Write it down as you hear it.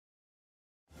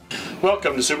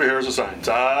Welcome to Superheroes of Science.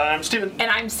 I'm Stephen.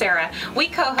 And I'm Sarah. We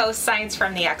co-host Science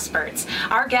from the Experts.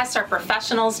 Our guests are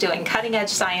professionals doing cutting-edge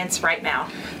science right now.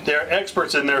 They're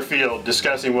experts in their field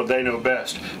discussing what they know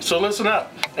best. So listen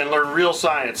up and learn real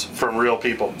science from real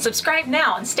people. Subscribe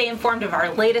now and stay informed of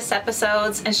our latest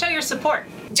episodes and show your support.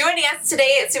 Joining us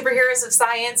today at Superheroes of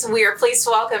Science, we are pleased to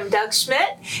welcome Doug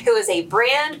Schmidt, who is a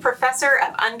Brand Professor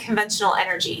of Unconventional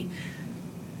Energy.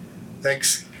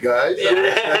 Thanks, guys.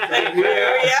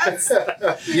 Yes.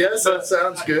 Yes, that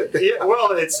sounds good. Yeah,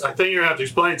 well, I think you're going to have to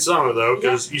explain some of it, though,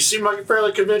 because you seem like a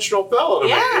fairly conventional fellow to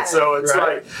me. And so it's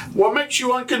Right. like, what makes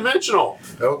you unconventional?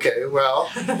 Okay, well,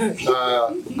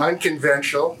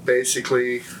 unconventional,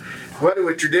 basically, what it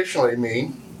would traditionally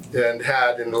mean and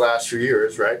had in the last few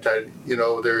years, right?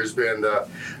 There's been a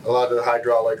lot of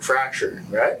hydraulic fracture,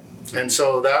 right? And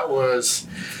so that was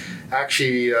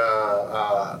actually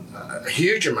a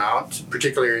huge amount,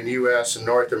 particularly in the U.S. and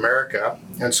North America.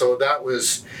 And so that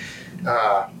was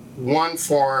one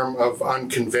form of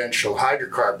unconventional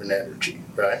hydrocarbon energy,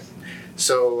 right?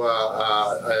 So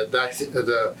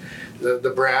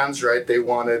the brands, right, they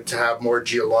wanted to have more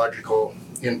geological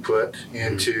input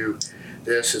into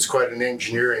this. It's quite an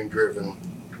engineering-driven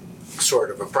sort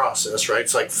of a process, right?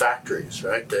 It's like factories,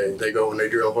 right? They go and they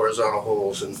drill horizontal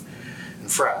holes and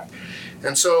frack.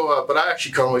 And so, but I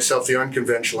actually call myself the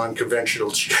unconventional. I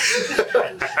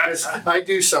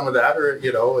do some of that, or,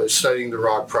 studying the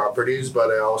rock properties, but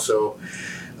I also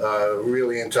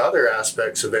really into other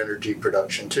aspects of energy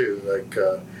production too, like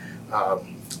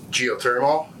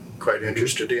geothermal, quite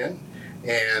interested in,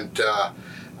 and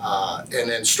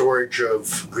then storage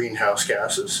of greenhouse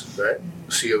gases, right?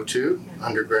 CO2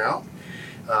 underground.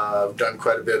 I've done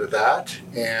quite a bit of that,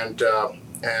 and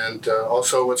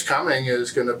also what's coming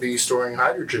is going to be storing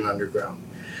hydrogen underground.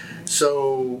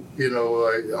 So,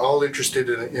 all interested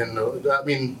in I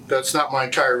mean, that's not my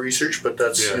entire research, but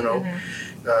that's, kind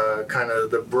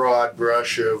of the broad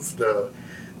brush of the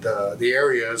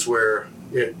areas where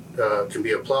it can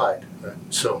be applied. Right?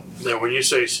 So Now, when you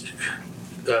say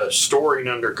storing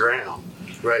underground,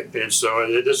 right. and so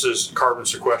this is carbon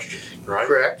sequestration, right?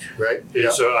 Correct, right. And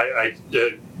Yeah. so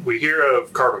we hear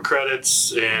of carbon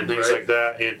credits and things Right. like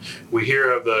that, and we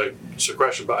hear of the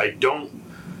sequestration, but I don't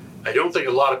think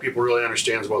a lot of people really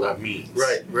understands what that means.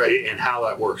 Right. And how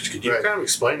that works. Could you Right. kind of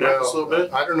explain that just a little bit?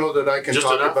 I don't know that I can Just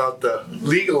talk enough? about the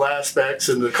legal aspects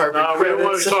and the carbon No, we don't want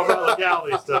credits. to talk about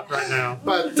legality stuff right now.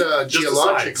 But Just the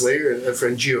geologically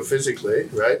and geophysically,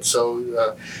 right?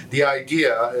 So the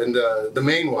idea, and the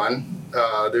main one,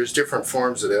 there's different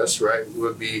forms of this, right?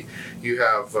 Would be you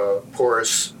have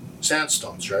porous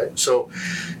sandstones, right? So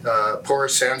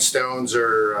porous sandstones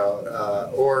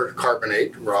or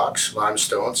carbonate rocks,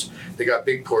 limestones. They got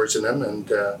big pores in them, and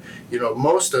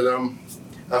most of them,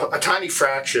 a tiny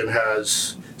fraction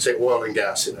has, say, oil and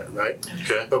gas in it, right?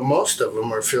 Okay. But most of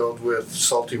them are filled with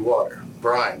salty water,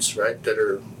 brines, right, that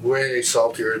are way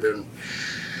saltier than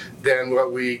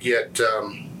what we get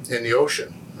in the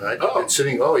ocean, right? Oh. It's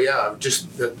sitting, just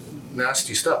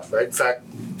nasty stuff, right? In fact,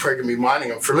 probably going to be mining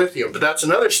them for lithium, but that's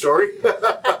another story.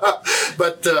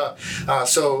 But the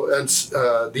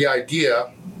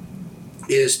idea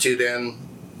is to then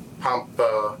pump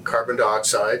carbon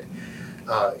dioxide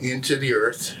into the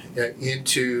earth,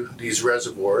 into these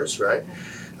reservoirs, right?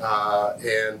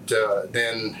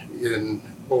 Then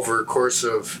over a course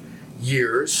of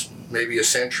years, maybe a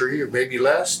century or maybe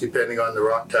less, depending on the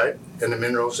rock type and the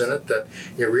minerals in it, that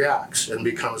it reacts and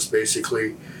becomes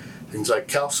basically things like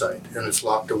calcite, and it's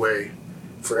locked away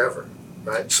forever,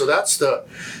 right? So that's the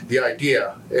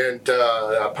idea, and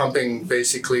pumping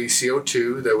basically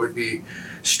CO2 that would be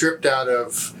stripped out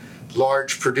of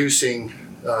large producing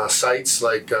sites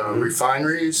like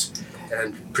refineries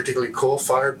and particularly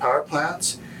coal-fired power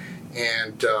plants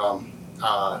and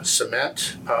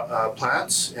cement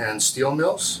plants and steel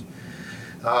mills.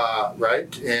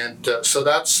 Right, and so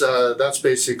that's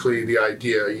basically the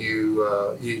idea.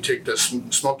 You take the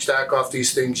smokestack off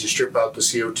these things, you strip out the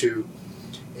CO2,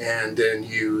 and then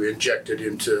you inject it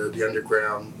into the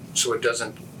underground so it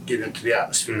doesn't get into the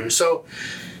atmosphere. Mm-hmm. So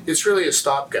it's really a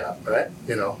stopgap, right?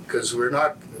 Because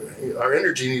our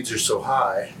energy needs are so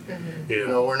high.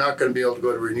 Yeah. We're not going to be able to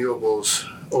go to renewables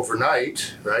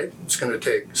overnight, right? It's going to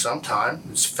take some time.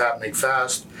 It's happening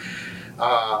fast,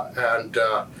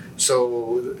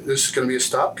 so this is going to be a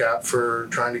stopgap for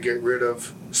trying to get rid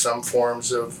of some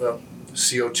forms of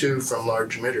CO2 from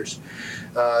large emitters.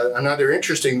 Another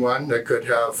interesting one that could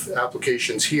have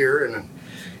applications here, and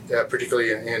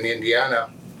particularly in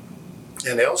Indiana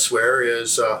and elsewhere,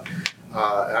 is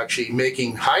actually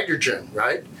making hydrogen,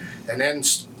 right? And then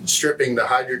stripping the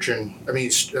hydrogen. I mean,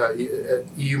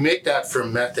 you make that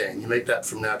from methane. You make that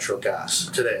from natural gas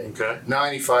today. Okay.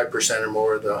 95% or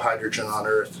more of the hydrogen on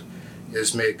Earth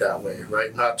is made that way,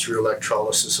 right? Not through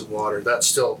electrolysis of water. That's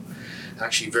still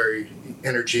actually very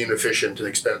energy inefficient and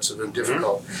expensive and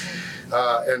difficult.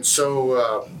 And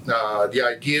so the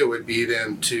idea would be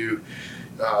then to,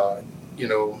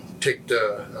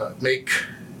 make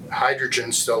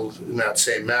hydrogen still in that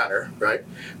same manner, right?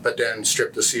 But then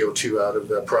strip the CO2 out of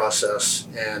the process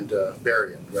and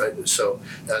bury it, right? So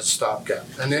that's a stopgap.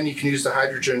 And then you can use the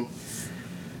hydrogen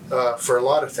for a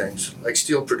lot of things, like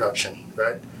steel production,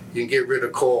 right? You can get rid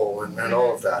of coal and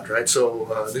all of that, right? So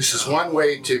this is one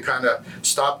way to kind of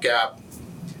stopgap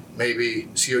maybe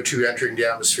CO2 entering the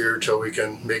atmosphere until we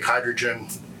can make hydrogen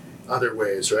other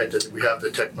ways, right? That we have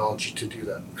the technology to do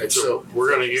that, right? So we're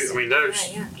going to use, I mean,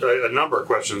 there's a number of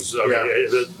questions I mean, at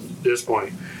this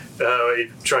point.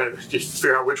 Trying to just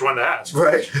figure out which one to ask.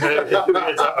 Right. I want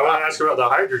to ask about the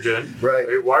hydrogen.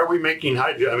 Right. Why are we making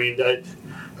hydrogen? I mean,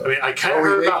 I kind of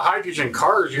heard about hydrogen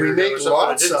cars. We make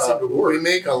we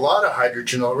make a lot of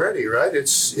hydrogen already, right? A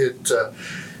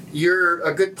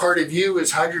good part of you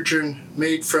is hydrogen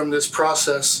made from this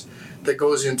process that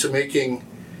goes into making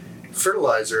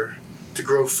fertilizer to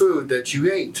grow food that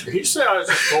you ate. Did you say I was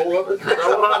just full of it? Some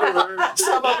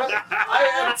of it. I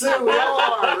am too. We all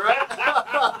are,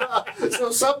 right? So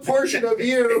some portion of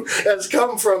you has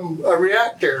come from a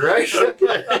reactor, right?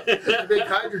 Big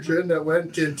hydrogen that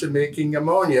went into making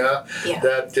ammonia. Yeah.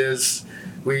 That is,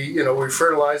 we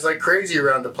fertilize like crazy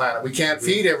around the planet. We can't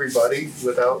feed everybody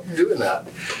without doing that.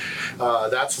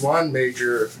 That's one big,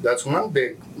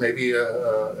 maybe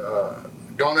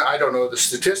I don't know the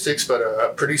statistics, but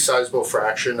a pretty sizable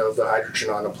fraction of the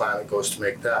hydrogen on the planet goes to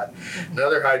make that.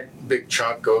 Another big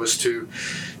chunk goes to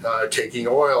taking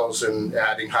oils and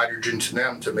adding hydrogen to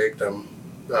them to make them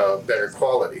better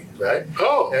quality, right?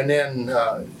 Oh. And then,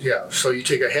 so you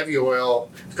take a heavy oil,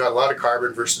 it's got a lot of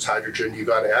carbon versus hydrogen, you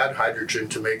got to add hydrogen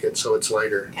to make it so it's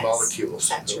lighter molecules.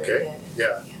 Saturated. Okay?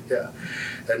 Yeah.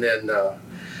 And then,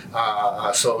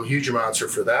 so huge amounts are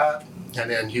for that. And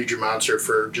then huge amounts are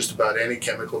for just about any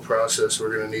chemical process. We're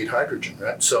going to need hydrogen,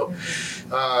 right? So,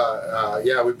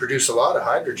 we produce a lot of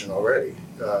hydrogen already.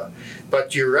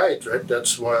 But you're right?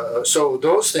 That's so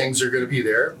those things are going to be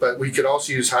there. But we could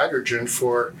also use hydrogen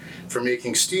for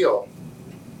making steel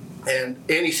and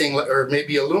anything, or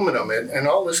maybe aluminum and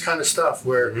all this kind of stuff.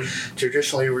 Where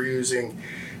traditionally we're using,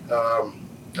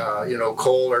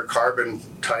 coal or carbon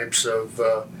types of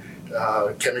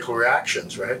chemical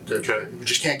reactions, right? We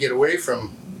just can't get away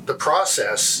from the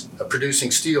process of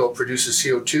producing steel. Produces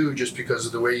CO2 just because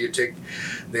of the way you take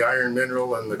the iron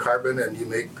mineral and the carbon and you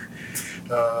make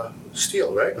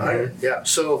steel, right? Iron. Yeah.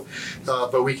 So,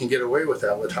 but we can get away with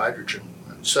that with hydrogen.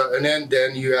 So, and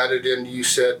then you added in, you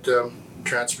said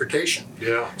transportation.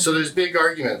 Yeah. So there's big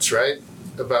arguments, right,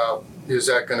 about is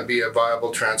that going to be a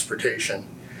viable transportation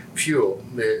fuel?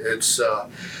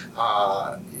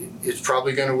 It's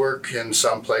probably going to work in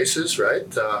some places, right?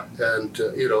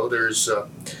 There's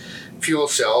fuel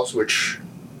cells which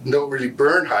don't really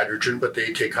burn hydrogen, but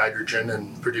they take hydrogen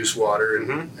and produce water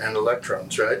and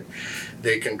electrons, right?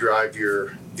 They can drive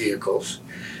your vehicles.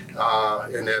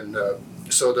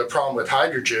 So the problem with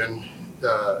hydrogen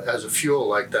as a fuel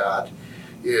like that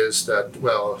is that,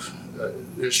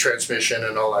 there's transmission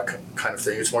and all that kind of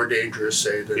thing. It's more dangerous,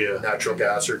 say, than natural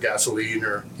gas or gasoline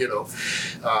or,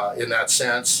 in that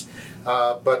sense.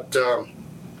 But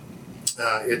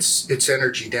its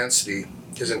energy density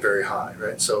isn't very high,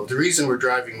 right? So the reason we're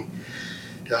driving,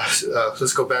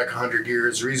 let's go back 100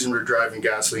 years, the reason we're driving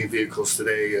gasoline vehicles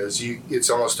today is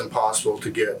it's almost impossible to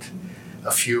get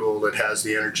a fuel that has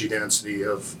the energy density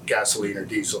of gasoline or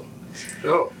diesel.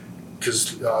 Oh.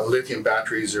 Because lithium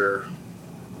batteries are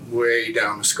way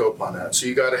down the scope on that. So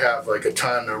you got to have like a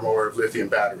ton or more of lithium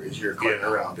batteries you're carrying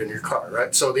around in your car,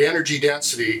 right? So the energy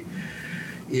density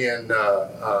in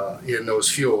those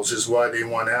fuels is why they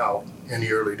won out in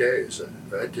the early days,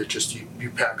 right? It just you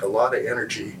pack a lot of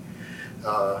energy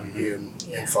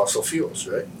in fossil fuels,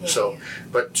 right?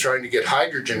 But trying to get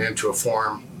hydrogen into a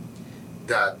form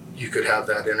that you could have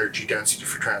that energy density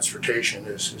for transportation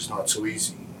is not so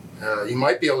easy. You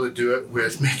might be able to do it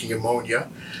with making ammonia,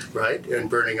 right, and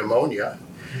burning ammonia,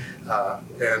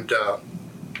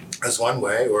 as one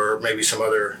way, or maybe some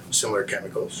other similar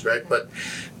chemicals, right? But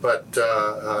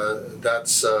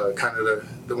that's kind of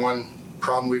the one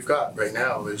problem we've got right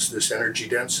now is this energy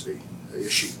density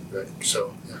issue, right?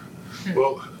 So,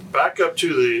 Well, back up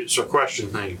to the question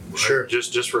thing. Sure.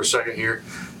 Just for a second here.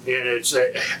 And it's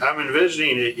I'm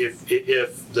envisioning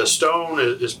if the stone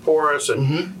is porous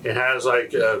and it has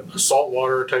like salt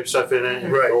water type stuff in it,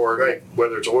 Right, or right.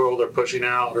 whether it's oil they're pushing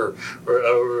out or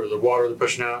the water they're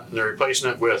pushing out, and they're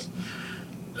replacing it with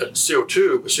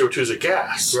CO2, but CO2 is a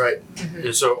gas. Right.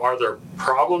 And so are there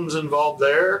problems involved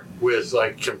there with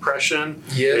like compression?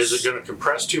 Yes. Is it going to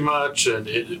compress too much? And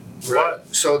Right.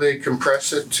 So they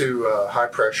compress it to high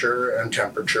pressure and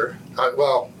temperature.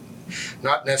 Well,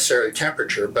 not necessarily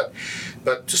temperature, but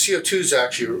the CO2 is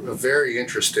actually a very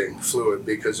interesting fluid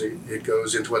because it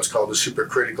goes into what's called a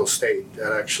supercritical state.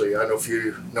 And actually, I don't know if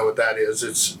you know what that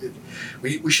is.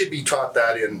 We should be taught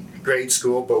that in grade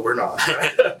school, but we're not.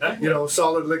 Right?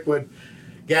 Solid, liquid,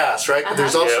 gas, right? But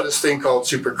there's also this thing called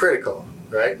supercritical,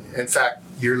 right? In fact,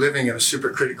 you're living in a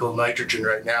supercritical nitrogen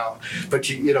right now, but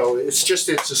it's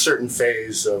a certain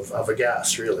phase of a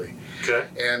gas, really. Okay.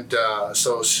 And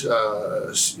so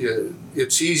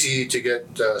it's easy to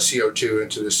get CO2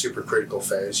 into the supercritical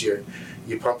phase. You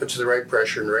pump it to the right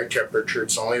pressure and the right temperature.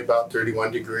 It's only about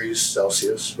 31 degrees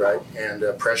Celsius, right? And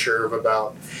a pressure of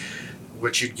about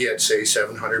what you'd get, say,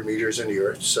 700 meters in the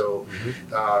earth. So,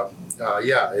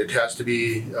 it has to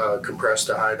be compressed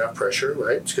to high enough pressure,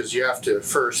 right? Because you have to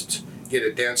first get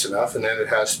it dense enough, and then it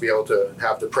has to be able to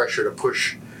have the pressure to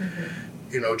push,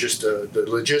 just the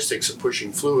logistics of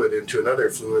pushing fluid into another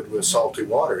fluid with salty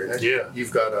water in it. Yeah.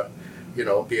 You've got to,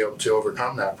 be able to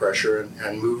overcome that pressure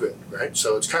and move it, right?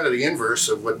 So it's kind of the inverse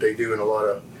of what they do in a lot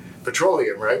of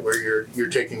petroleum, right? Where you're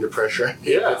taking the pressure and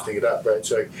lifting it up, right?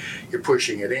 So you're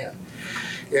pushing it in.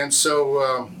 And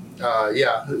so,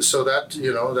 so that,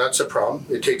 that's a problem.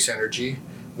 It takes energy.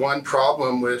 One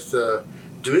problem with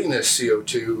doing this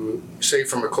CO2, say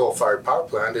from a coal-fired power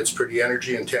plant, it's pretty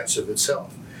energy intensive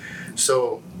itself.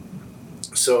 So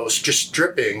just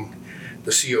stripping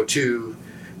the CO2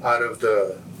 out of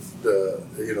the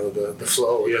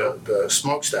flow, the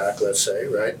smokestack, let's say,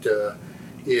 right,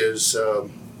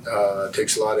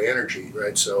 takes a lot of energy,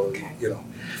 right? So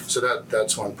so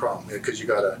that's one problem, because you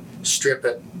got to strip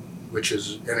it, which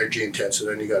is energy intensive,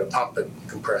 then you got to pump it,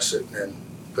 compress it, and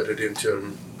put it into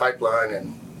a pipeline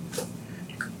and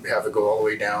have it go all the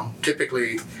way down.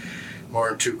 Typically more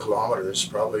than 2 kilometers,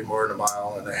 probably more than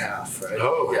 1.5 miles, right?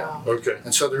 Oh, yeah. Okay.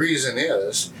 And so the reason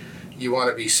is you want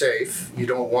to be safe. You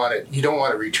don't want it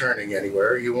returning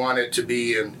anywhere. You want it to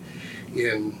be in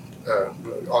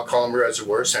I'll call them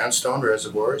reservoirs, sandstone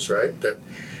reservoirs, right? That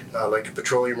like a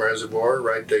petroleum reservoir,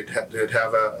 right? They'd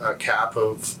have a cap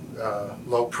of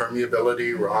low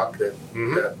permeability rock that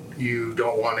you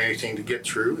don't want anything to get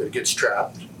through. It gets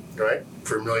trapped, right,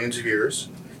 for millions of years.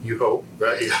 You hope,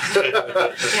 right?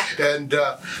 And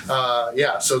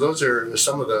so those are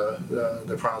some of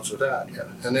the problems with that. Yeah,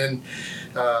 and then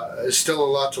there's still a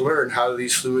lot to learn. How do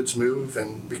these fluids move?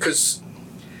 And because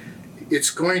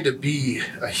it's going to be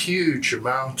a huge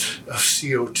amount of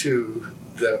CO2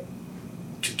 to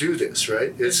do this,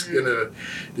 right? It's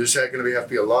there's going to have to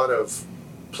be a lot of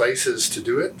places to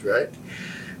do it, right?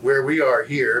 Where we are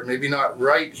here, maybe not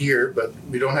right here, but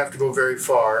we don't have to go very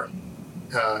far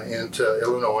into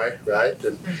Illinois, right?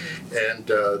 And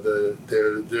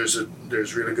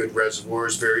there's really good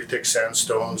reservoirs, very thick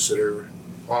sandstones that are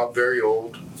very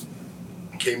old,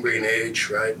 Cambrian age,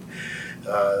 right?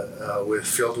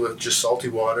 Filled with just salty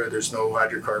water. There's no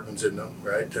hydrocarbons in them,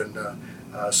 right? And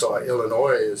so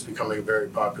Illinois is becoming a very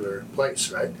popular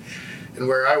place, right? And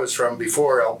where I was from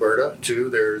before, Alberta, too,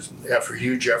 there's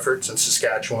huge efforts in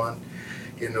Saskatchewan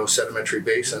in those sedimentary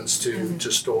basins to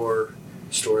store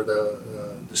the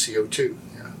CO2.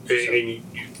 Yeah. And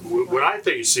when I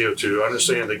think of CO2, I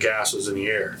understand the gases in the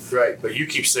air. Right. But you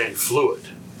keep saying fluid.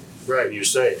 Right. When you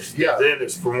say it. Yeah. And then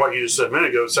from what you just said a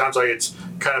minute ago, it sounds like it's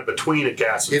kind of between a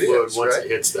gas and fluid once it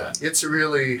hits that. It's a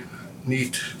really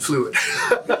neat fluid.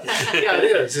 Yeah, it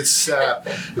is. It's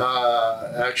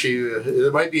actually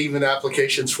there might be even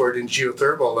applications for it in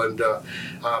geothermal, and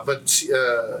but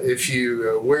if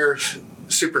you wear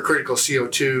supercritical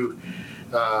CO2,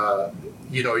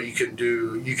 you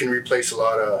can replace a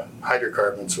lot of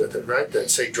hydrocarbons with it, right?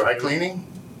 That's say dry cleaning,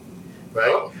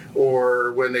 right?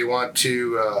 Or when they want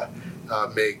to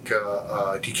make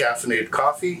decaffeinated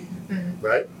coffee,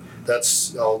 right?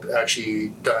 That's all actually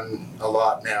done a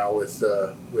lot now with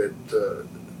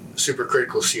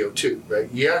supercritical CO2, right?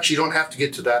 You actually don't have to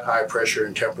get to that high pressure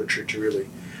and temperature to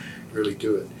really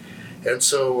do it. And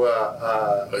so,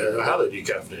 I don't know how they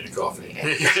decaffeinated coffee.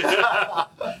 I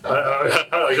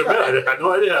had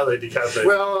no idea how they decaffeinated.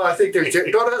 well, I think there's,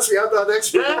 don't ask me, I'm not an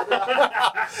expert.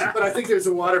 But I think there's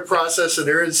a water process and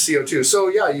there is CO2. So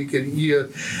yeah, you could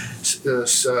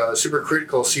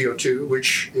supercritical CO2,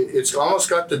 which it's almost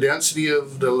got the density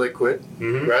of the liquid,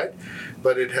 right?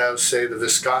 But it has, say, the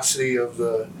viscosity of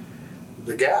the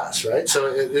gas, right? So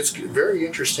it's a very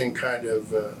interesting kind of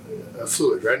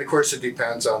fluid, right? And of course, it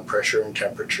depends on pressure and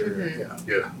temperature.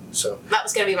 Yeah. So That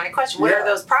was going to be my question. What are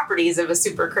those properties of a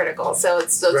supercritical? So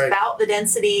it's about the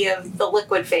density of the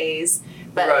liquid phase,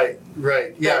 but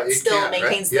right. Yeah, it still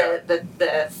maintains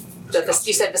the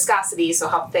you said viscosity, so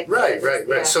how thick. Right.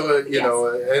 So you know,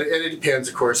 and it depends,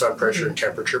 of course, on pressure and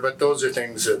temperature. But those are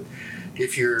things that,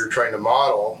 if you're trying to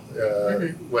model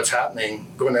what's happening,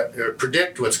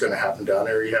 predict what's going to happen down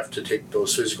there, you have to take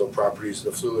those physical properties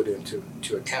of the fluid into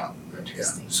account.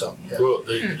 Interesting. So Well,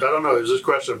 I don't know, is this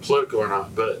question political or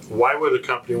not, but why would a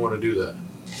company want to do that?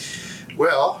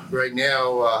 Well, right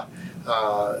now,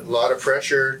 a lot of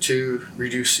pressure to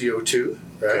reduce CO2,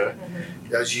 right? Okay.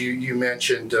 As you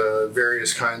mentioned,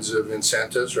 various kinds of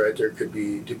incentives, right? There could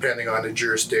be, depending on the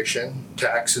jurisdiction,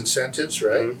 tax incentives,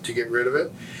 right, to get rid of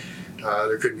it.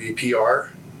 There could be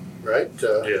PR, right?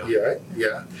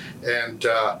 And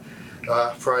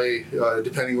probably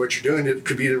depending what you're doing, it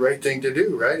could be the right thing to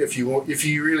do, right? If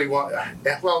you really want,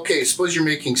 well, okay, suppose you're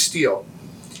making steel,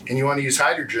 and you want to use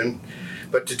hydrogen,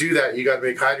 but to do that, you got to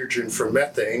make hydrogen from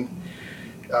methane.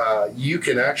 You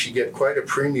can actually get quite a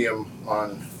premium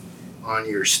on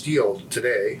your steel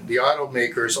today. The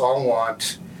automakers all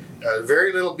want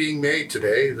very little being made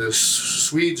today. The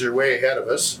Swedes are way ahead of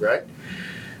us, right?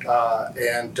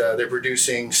 And they're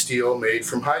producing steel made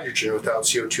from hydrogen without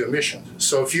CO2 emissions.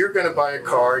 So if you're going to buy a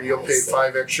car and you'll pay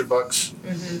 $5 extra,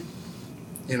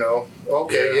 you know,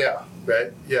 okay,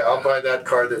 right? Yeah, I'll buy that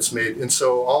car that's made. And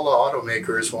so all the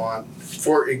automakers want,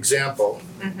 for example,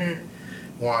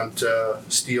 want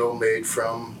steel made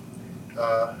from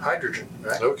hydrogen,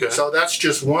 right? Okay. So that's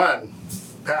just one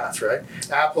path, right?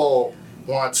 Apple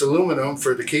wants aluminum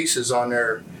for the cases on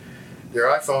their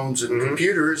iPhones and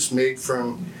computers made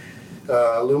from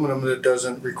aluminum that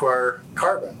doesn't require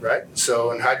carbon, right?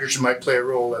 So, and hydrogen might play a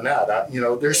role in that. You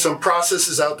know, there's some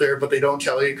processes out there, but they don't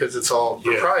tell you because it's all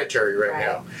proprietary right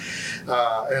now.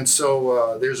 And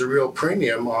so there's a real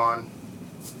premium on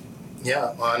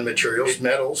materials,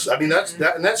 metals. I mean,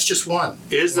 that's just one.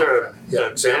 Is there a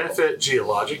benefit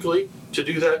geologically to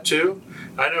do that too?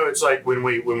 I know it's like when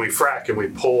we frack and we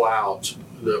pull out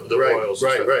the oils.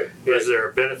 Right. Is there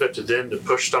a benefit to then to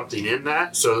push something in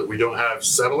that so that we don't have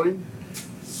settling?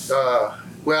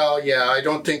 Well, yeah, I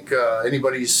don't think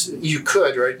you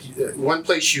could, right? One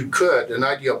place you could, an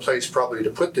ideal place probably to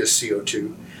put this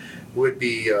CO2 would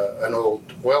be an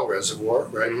old oil reservoir,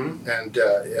 right? And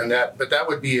that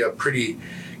would be a pretty,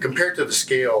 compared to the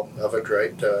scale of it,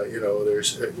 right? You know,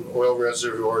 there's oil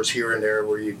reservoirs here and there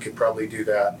where you could probably do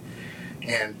that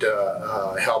and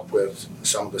help with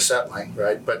some of the settling,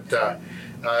 right? But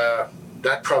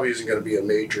that probably isn't going to be a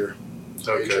major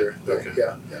thing.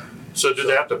 Yeah. So do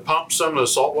they have to pump some of the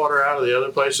salt water out of the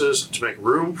other places to make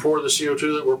room for the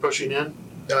CO2 that we're pushing in?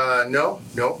 No.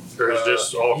 Or is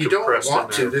this all you don't compressed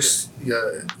want in to.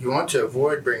 there? You want to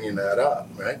avoid bringing that up,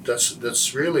 right?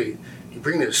 That's really, you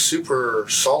bring this super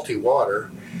salty water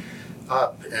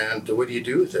up, and what do you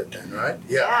do with it then, right?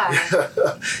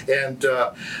 And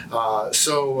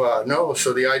so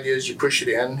the idea is you push it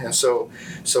in, and so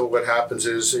what happens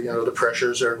is, you know, the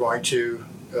pressures are going to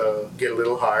get a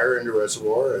little higher in the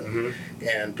reservoir and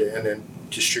then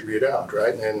distribute out,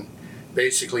 right? And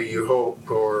basically you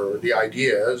hope, or the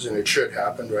idea is, and it should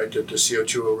happen, right, that the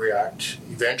CO2 will react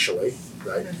eventually,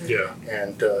 right? Yeah.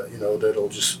 And, you know, that it'll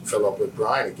just fill up with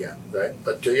brine again, right?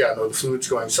 But, the fluid's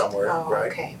going somewhere, right?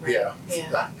 Okay, right.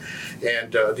 Yeah.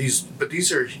 And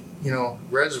these are, you know,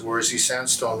 reservoirs, these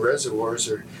sandstone reservoirs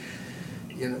are,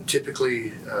 you know,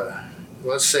 typically,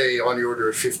 let's say on the order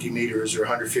of 50 meters or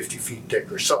 150 feet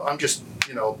thick or so. I'm just,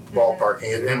 you know, ballparking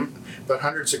it, but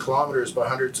hundreds of kilometers by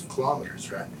hundreds of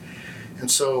kilometers, right?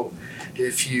 And so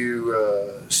if you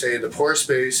say the pore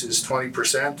space is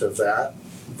 20% of that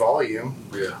volume,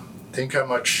 think how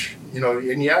much, you know,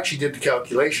 and you actually did the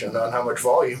calculation on how much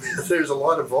volume. There's a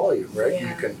lot of volume, right? Yeah.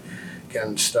 You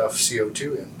can stuff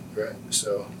CO2 in, right?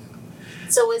 So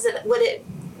would it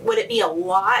would it be a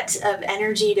lot of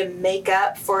energy to make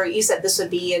up for? You said this would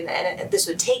be and this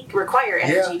would require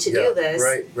energy to do this.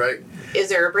 Right. Is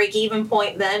there a break-even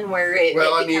point then where it?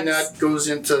 Well, it I mean, becomes... that goes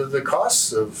into the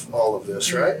costs of all of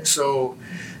this, right? So,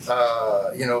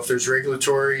 if there's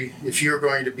regulatory, if you're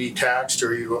going to be taxed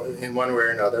or you in one way or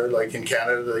another, like in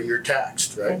Canada, you're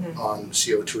taxed, right, on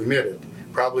CO2 emitted.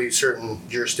 Probably certain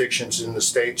jurisdictions in the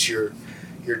States, you're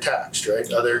taxed,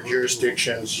 right? Other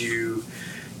jurisdictions, you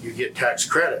get tax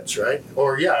credits, right?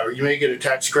 Or you may get a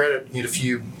tax credit if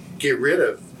you get rid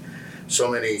of so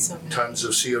many tons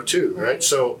of CO2, right?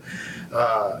 So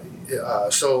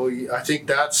I think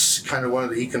that's kind of one of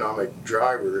the economic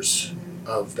drivers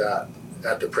of that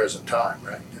at the present time,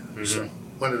 right? So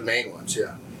one of the main ones,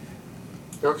 yeah.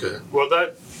 Okay. Well,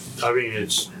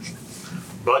 it's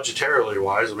budgetarily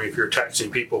wise. I mean, if you're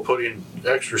taxing people putting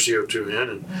extra CO2 in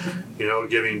and,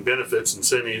 giving benefits,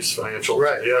 incentives, financial to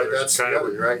the others, that's kind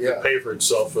of pay for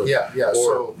itself.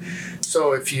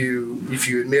 So if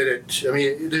you admit it, I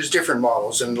mean, there's different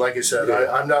models, and like I said,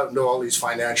 I don't know all these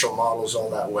financial models all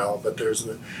that well, but there's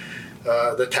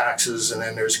the taxes, and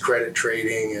then there's credit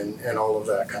trading and all of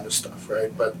that kind of stuff,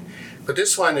 right? But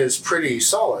this one is pretty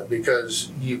solid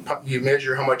because you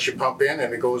measure how much you pump in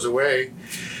and it goes away.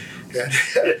 And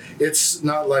it's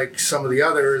not like some of the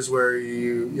others where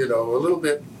you a little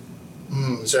bit,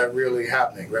 is that really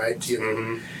happening, right?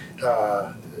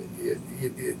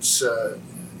 It's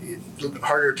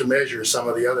harder to measure some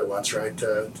of the other ones, right?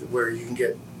 Where you can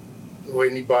get,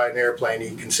 when you buy an airplane,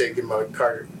 you can say give them a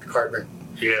carbon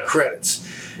credits.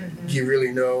 Do you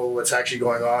really know what's actually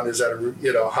going on? Is that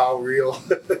how real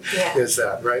is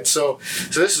that, right? So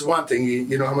this is one thing.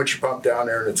 You know how much you pump down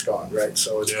there and it's gone, right?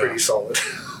 So it's pretty solid.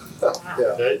 Okay,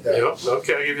 I'll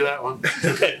give you that one.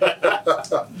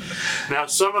 Now,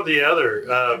 some of the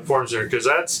other forms there, because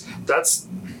that's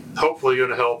hopefully going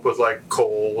to help with like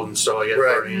coal and stuff like that,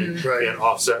 burning and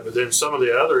offset. But then some of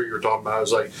the other you're talking about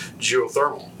is like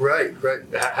geothermal. Right.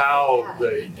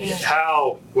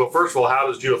 Well, first of all, how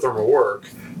does geothermal work?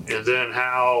 And then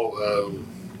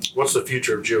what's the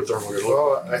future of geothermal going to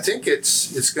look? Well, I think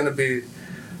it's going to be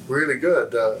really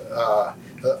good.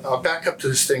 I'll back up to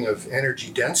this thing of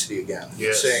energy density again.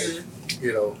 Yes. Saying,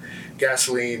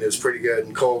 gasoline is pretty good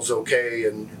and coal's okay,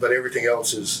 but everything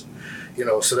else is,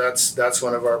 so that's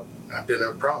one of our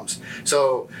problems.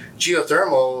 So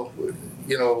geothermal,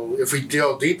 if we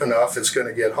drill deep enough, it's going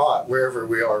to get hot wherever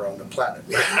we are on the planet.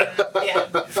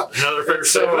 Another fair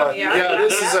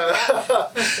statement.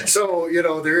 So,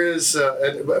 there is,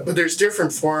 but there's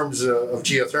different forms of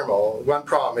geothermal. One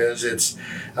problem is it's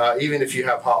even if you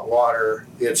have hot water,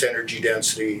 its energy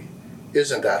density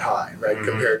isn't that high, right?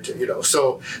 Compared to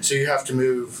so you have to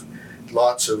move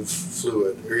lots of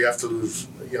fluid, or you have to move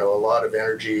a lot of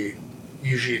energy,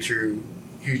 usually through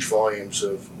huge volumes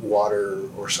of water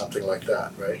or something like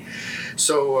that, right?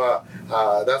 So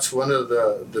that's one of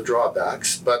the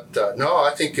drawbacks. But no,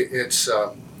 I think it's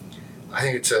a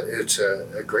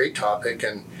great topic,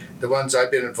 and the ones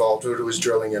I've been involved with was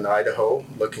drilling in Idaho,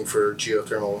 looking for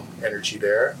geothermal energy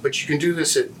there. But you can do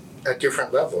this at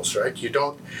different levels, right? You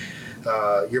don't.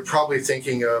 You're probably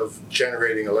thinking of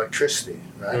generating electricity,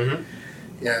 right?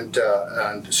 And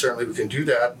certainly we can do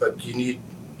that, but you need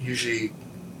usually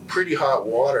pretty hot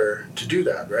water to do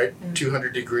that, right?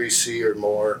 200 degrees C or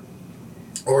more.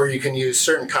 Or you can use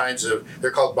certain kinds of, they're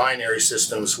called binary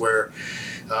systems, where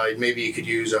maybe you could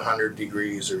use 100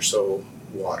 degrees or so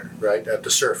water, right, at the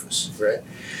surface, right?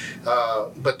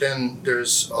 But then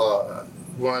there's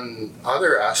one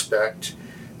other aspect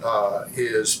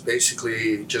is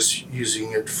basically just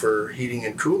using it for heating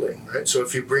and cooling, right? So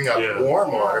if you bring up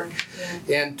warm water,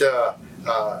 and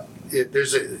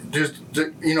there's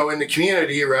in the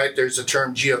community, right, there's a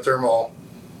term geothermal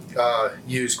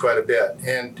used quite a bit,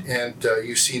 and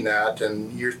you've seen that,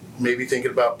 and you're maybe thinking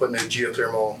about putting a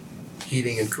geothermal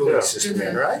heating and cooling system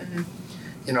in, right?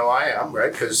 I am,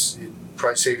 right, because it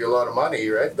probably save you a lot of money,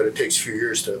 right, but it takes a few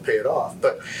years to pay it off.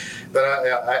 But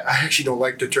I actually don't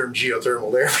like the term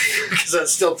geothermal there because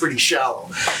that's still pretty shallow,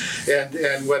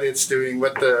 and what it's doing,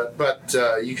 but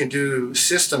you can do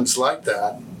systems like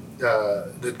that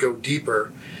that go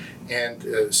deeper,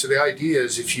 and so the idea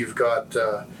is if you've got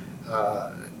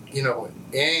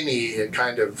any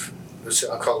kind of,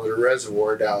 I'll call it a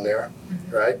reservoir down there,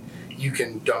 right? You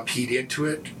can dump heat into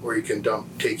it, or you can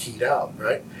take heat out,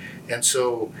 right? And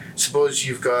so suppose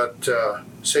you've got,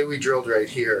 say we drilled right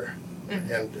here,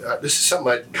 and this is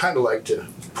something I'd kind of like to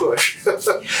push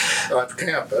on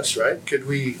campus, right? Could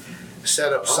we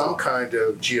set up some kind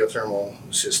of geothermal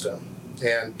system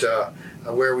and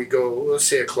where we go, let's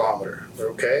say a kilometer,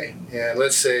 okay? And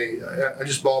let's say, I'm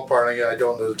just ballparking, I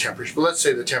don't know the temperature, but let's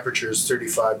say the temperature is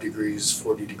 35 degrees,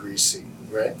 40 degrees C,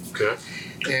 right? Okay.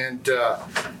 And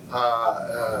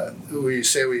we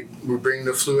say we bring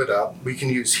the fluid up. We can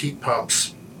use heat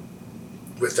pumps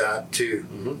with that to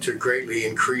greatly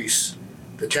increase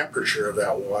the temperature of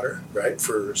that water, right?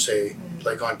 For say,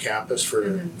 like on campus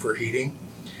for heating.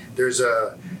 There's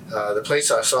the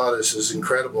place I saw this is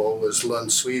incredible was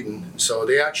Lund, Sweden. So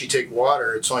they actually take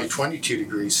water. It's only 22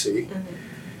 degrees C,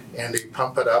 and they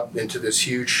pump it up into this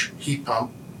huge heat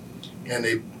pump, and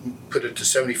they put it to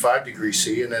 75 degrees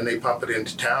C, and then they pump it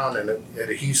into town, and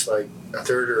it heats like a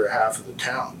third or a half of the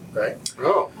town, right?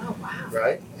 Oh. Oh, wow.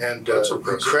 Right, and That's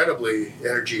impressive. incredibly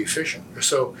energy efficient.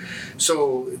 So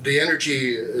the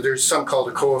energy, there's some called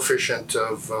a coefficient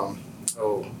of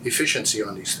efficiency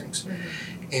on these things,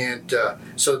 and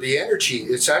so the energy,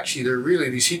 it's actually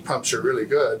these heat pumps are really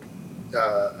good.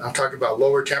 I'm talking about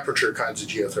lower temperature kinds of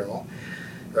geothermal,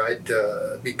 right?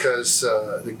 Because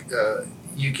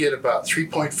you get about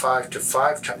 3.5 to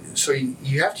 5 times. So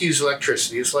you have to use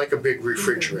electricity. It's like a big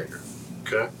refrigerator.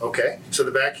 Okay. Okay. So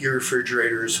the back of your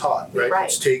refrigerator is hot, right? Right.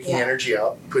 It's taking energy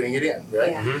out, putting it in,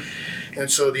 right? Yeah.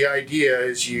 And so the idea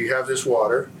is you have this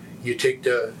water, you take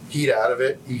the heat out of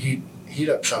it, you heat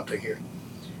up something here.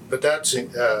 But that's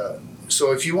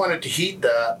so if you wanted to heat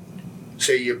that,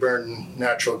 say you burn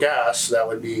natural gas, that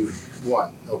would be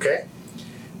 1, okay?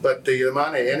 But the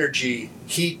amount of energy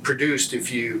heat produced if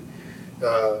you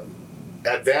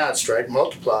advanced, right,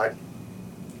 multiplied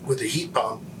with the heat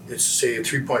pump, it's say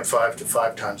 3.5 to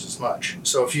 5 times as much.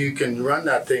 So if you can run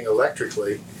that thing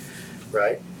electrically,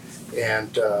 right,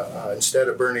 and instead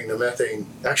of burning the methane,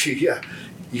 actually, yeah,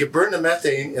 you can burn the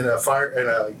methane in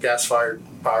a gas-fired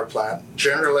power plant,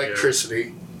 generate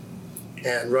electricity,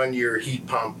 and run your heat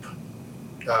pump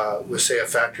with say a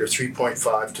factor of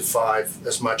 3.5 to 5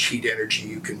 as much heat energy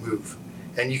you can move,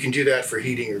 and you can do that for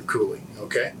heating or cooling.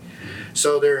 Okay.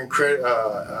 So they're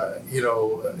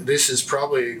this is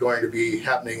probably going to be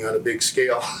happening on a big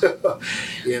scale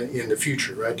in the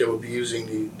future, right? They will be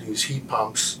using these heat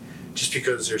pumps just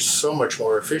because they're so much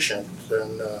more efficient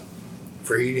than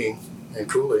for heating and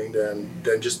cooling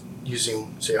than just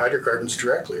using, say, hydrocarbons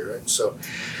directly, right? So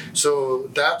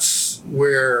that's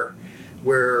where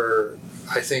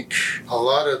I think a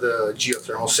lot of the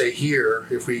geothermal, say here,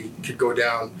 if we could go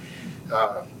down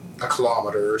a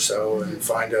kilometer or so and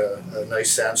find a nice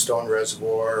sandstone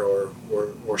reservoir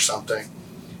or something,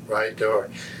 right? Or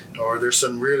there's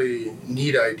some really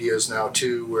neat ideas now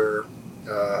too, where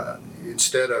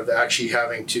instead of actually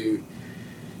having to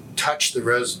touch the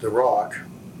rock,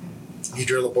 you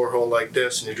drill a borehole like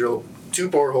this, and you drill 2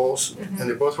 boreholes, and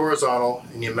they're both horizontal,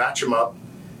 and you match them up,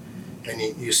 and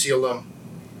you seal them,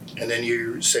 and then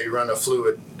you say run a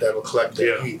fluid that'll collect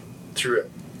the heat through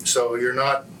it. So you're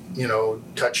not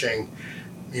touching,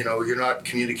 you're not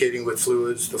communicating with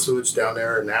fluids. The fluids down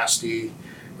there are nasty,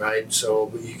 right?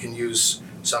 So you can use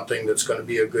something that's going to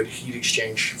be a good heat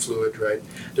exchange fluid, right?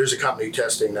 There's a company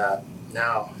testing that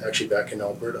now, actually back in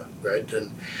Alberta, right?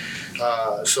 And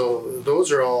so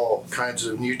those are all kinds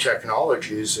of new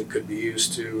technologies that could be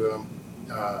used to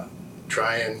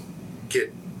try and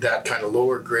get that kind of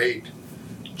lower grade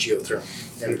geothermal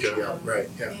energy out, right?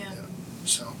 Yeah.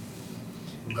 So.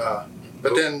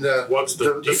 But then the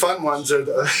fun ones are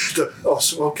the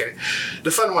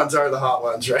fun ones are the hot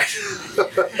ones, right?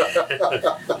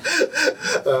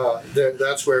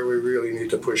 That's where we really need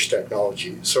to push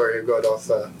technology. Sorry, I got off.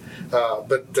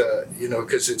 But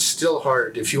because it's still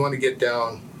hard. If you want to get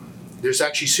down, there's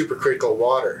actually supercritical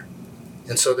water,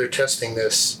 and so they're testing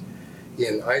this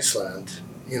in Iceland.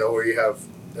 Where you have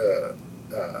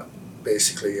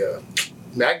basically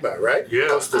magma, right? Yeah.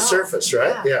 Close to the surface,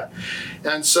 right? Yeah.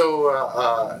 And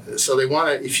so so they want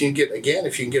to, if you can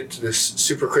get to this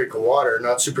supercritical water,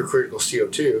 not supercritical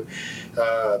CO2,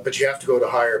 but you have to go to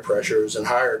higher pressures and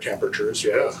higher temperatures.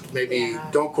 Yeah. Maybe,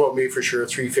 don't quote me for sure,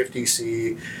 350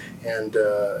 C, and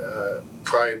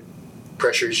probably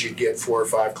pressures you'd get 4 or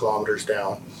 5 kilometers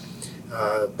down.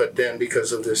 But then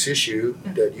because of this issue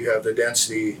that you have the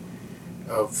density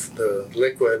of the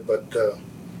liquid, but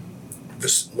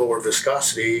this lower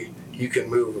viscosity, you can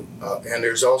move up. And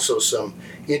there's also some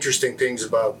interesting things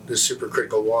about this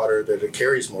supercritical water, that it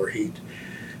carries more heat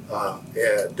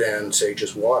than, say,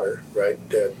 just water, right?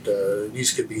 That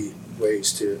these could be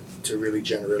ways to really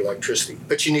generate electricity.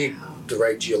 But you need the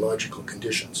right geological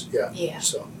conditions. Yeah.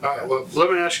 So. All right. Well,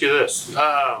 let me ask you this.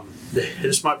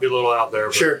 This might be a little out there,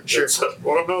 but Sure. That's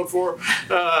what I'm known for.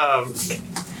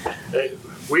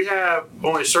 We have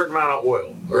only a certain amount of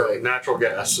oil or Right. natural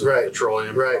gas, Right.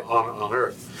 petroleum Right. on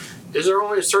Earth. is there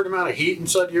only a certain amount of heat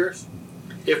inside the Earth?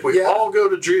 If we Yeah. all go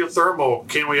to geothermal,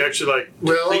 can we actually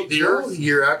deplete the Earth?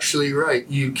 You're actually right.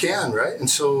 You can, right? And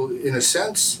so, in a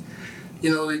sense,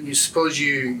 you suppose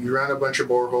you run a bunch of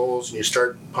boreholes and you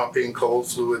start pumping cold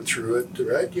fluid through it,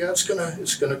 right? Yeah, it's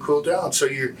gonna cool down. So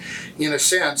you're, in a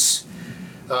sense,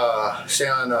 say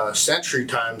on a century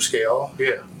time scale,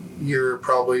 Yeah. you're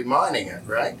probably mining it,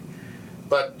 right?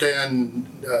 But then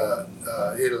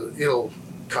it'll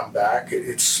come back.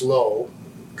 It's slow.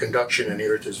 Conduction in the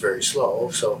Earth is very slow,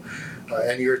 so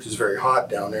and the Earth is very hot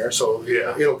down there, so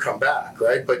Yeah. it'll come back,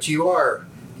 right? But you are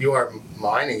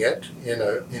mining it in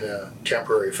a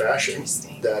temporary fashion,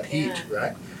 Interesting. that heat,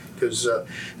 right? Because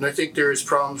and I think there's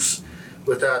problems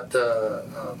with that.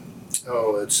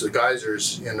 It's the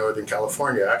geysers in Northern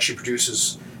California. Actually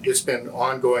produces. It's been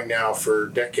ongoing now for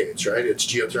decades, right? It's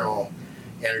geothermal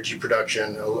energy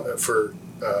production for.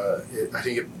 I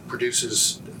think it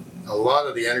produces a lot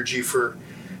of the energy for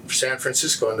San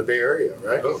Francisco and the Bay Area,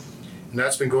 right? Oh. And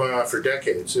that's been going on for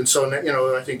decades. And so,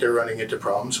 I think they're running into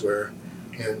problems where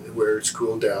it's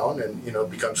cooled down and,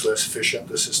 becomes less efficient,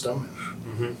 the system.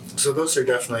 Mm-hmm. So those are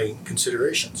definitely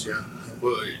considerations, yeah.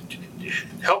 Well,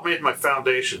 help me with my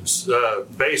foundations,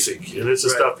 basic, and this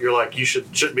is Right. stuff you're like you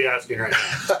shouldn't be asking right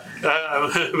now.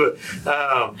 But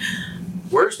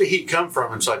where's the heat come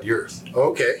from inside the Earth?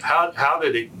 Okay. How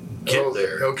did it get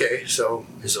there? Okay, so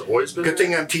Has it always been good there?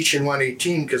 thing I'm teaching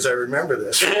 118 because I remember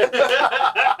this.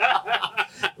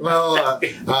 Well,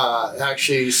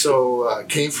 actually,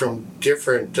 came from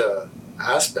different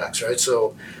aspects, right?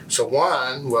 So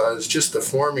one was just the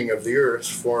forming of the Earth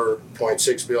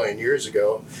 4.6 billion years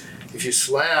ago. If you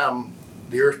slam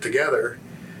the Earth together,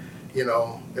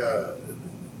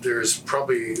 there's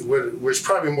probably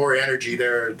more energy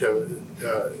there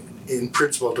in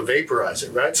principle to vaporize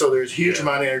it, right? So there's a huge Yeah.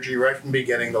 amount of energy right from the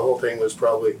beginning. The whole thing was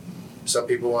probably, some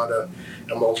people want a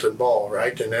molten ball,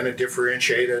 right? And then it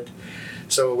differentiated.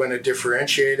 So when it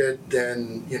differentiated,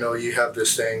 then, you have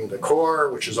this thing, the core,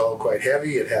 which is all quite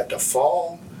heavy. It had to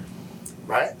fall,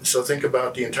 right? So think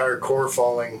about the entire core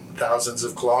falling thousands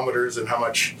of kilometers and how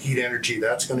much heat energy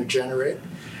that's going to generate.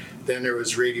 Then there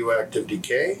was radioactive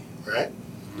decay, right?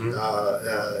 Mhm.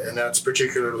 And that's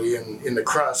particularly in the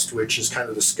crust, which is kind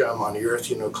of the scum on the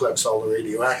Earth, collects all the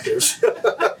radioactives.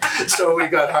 So we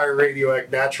got higher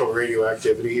natural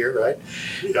radioactivity here, right?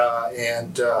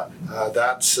 And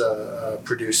that's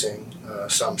producing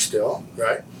some still,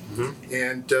 right? Mhm.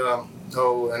 And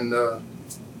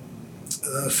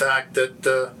the fact that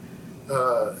the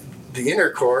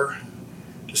inner core,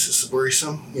 this is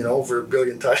worrisome, over a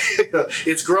billion times.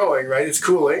 It's growing, right? It's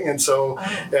cooling, and so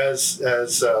as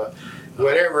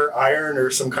whatever iron or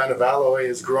some kind of alloy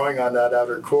is growing on that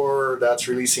outer core, that's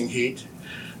releasing heat,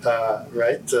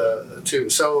 right? Too.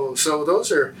 So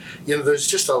those are, there's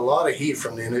just a lot of heat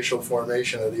from the initial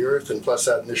formation of the Earth, and plus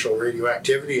that initial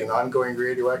radioactivity and ongoing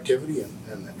radioactivity,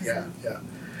 and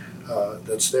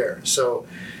that's there. So.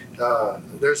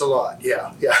 There's a lot,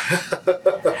 yeah.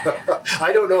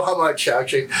 I don't know how much,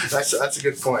 actually. That's a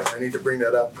good point. I need to bring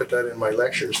that up, put that in my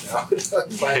lectures now,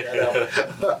 find that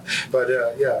out. But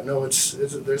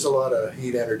there's a lot of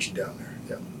heat energy down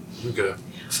there. Yeah. Okay.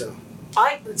 So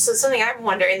something I'm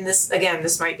wondering,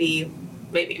 this might be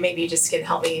maybe you just can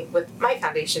help me with my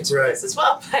foundations for Right. this as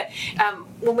well. But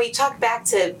when we talk back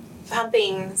to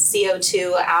pumping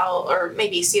CO2 out, or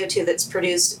maybe CO2 that's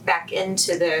produced back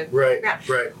into the Right. ground,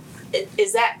 Right.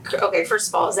 is that okay? First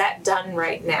of all, is that done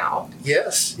right now?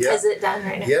 Yes. Yeah. Is it done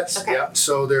right now? Yes. Okay. Yeah.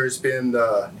 So there's been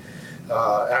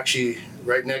actually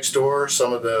right next door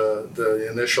some of the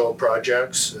initial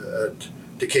projects at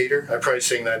Decatur. I'm probably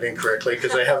saying that incorrectly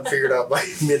because I haven't figured out my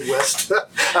Midwest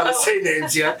how to say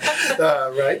names yet.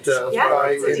 Right?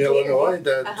 In Illinois.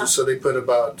 So they put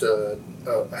about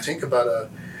I think about a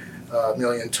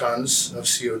million tons of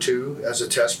CO2 as a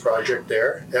test project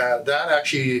there. That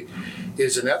actually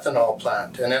is an ethanol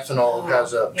plant, and ethanol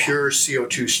has a pure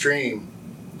CO2 stream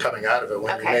coming out of it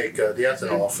when you make the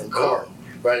ethanol from corn,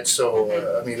 right? So,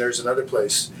 there's another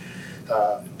place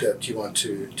that you want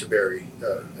to bury.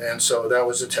 And so that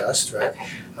was a test, right?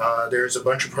 Okay. There's a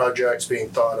bunch of projects being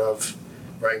thought of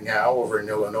right now over in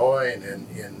Illinois and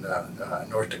in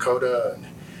North Dakota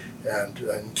and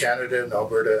in Canada and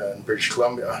Alberta and British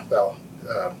Columbia.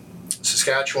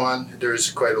 Saskatchewan,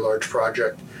 there's quite a large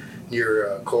project near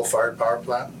a coal-fired power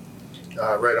plant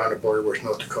right on the border with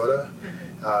North Dakota.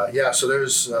 So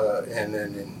there's, and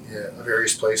then in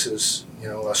various places,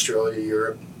 Australia,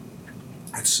 Europe,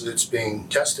 it's being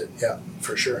tested,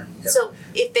 for sure. Yeah. So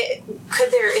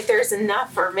if there's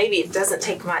enough, or maybe it doesn't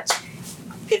take much,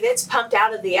 if it's pumped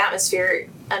out of the atmosphere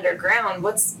underground,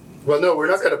 Well, no, we're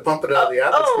not going to pump it out of the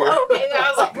atmosphere. Oh, okay. I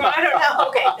was like, well, I don't know.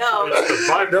 Okay, no. It's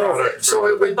the byproduct. So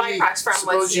it would be, Byproducts from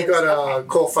suppose what's you used. got a Okay.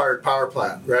 coal-fired power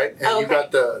plant, right? And you Okay.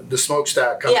 got the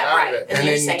smokestack coming Yeah, out right. of it. And And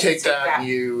you're then you saying take take that that. and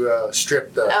you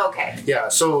strip the... Okay. Yeah,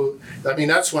 so, I mean,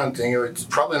 that's one thing. It's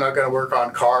probably not going to work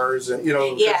on cars and, you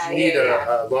know, 'cause Yeah, you need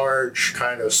yeah, a large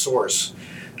kind of source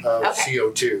of Okay.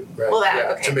 CO2, right? Well, that,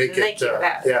 yeah, okay. to make Thank it, you for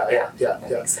that. yeah. That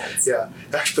makes sense. Yeah,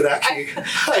 but actually,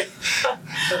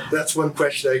 that's one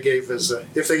question I gave is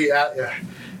if they,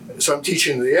 so I'm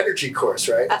teaching the energy course,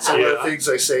 right? So one of the Yeah. things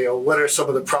I say, what are some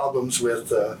of the problems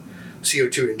with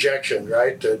CO2 injection,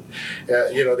 right? And,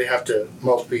 you know, they have to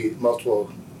multiple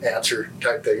answer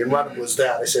type thing. And one of them was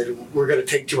that. I said, we're going to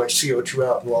take too much CO2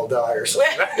 out and we'll all die or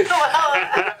something.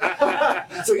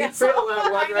 So you failed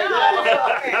that one right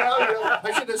now.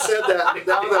 I should have said that.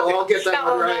 Now they'll all get that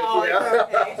one right.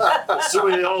 Yeah.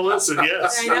 Assuming they all listen,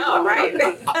 yes. I know, right?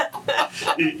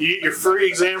 You get your free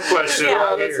exam question Yeah,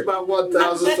 right That's here. about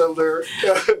 1,000th of their.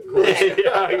 Yeah,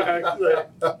 exactly.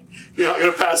 You're not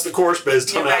going to pass the course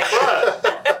based on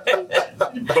that.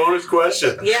 But bonus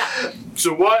question. Yeah.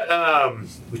 So what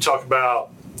we talk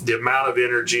about the amount of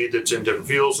energy that's in different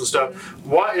fuels and stuff.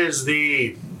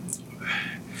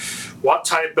 What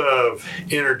type of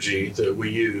energy that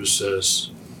we use as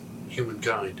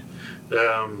humankind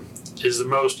is the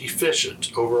most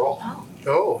efficient overall?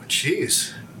 Oh,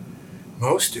 geez.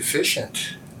 Most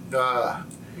efficient. Yeah,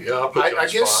 I'll put you on I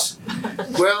the guess,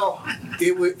 well,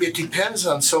 it depends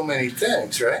on so many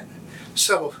things, right?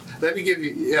 So let me give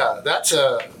you, that's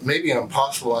maybe an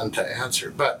impossible one to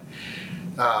answer, but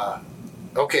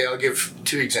okay, I'll give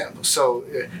two examples. So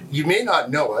you may not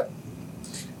know it,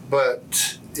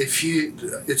 but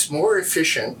it's more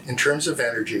efficient in terms of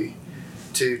energy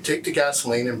to take the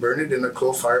gasoline and burn it in a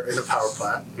power plant,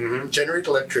 Mm-hmm. generate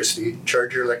electricity,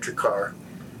 charge your electric car,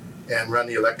 and run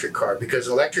the electric car, because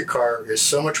an electric car is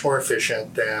so much more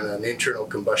efficient than an internal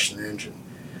combustion engine,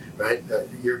 right?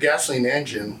 Your gasoline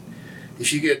engine,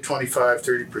 if you get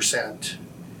 25-30%,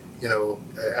 you know,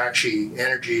 actually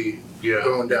energy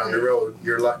going down the road,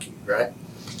 you're lucky, right?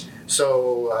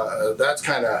 So that's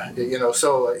kind of, you know,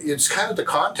 so it's kind of the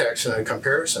context and the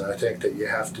comparison, I think, that you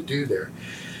have to do there.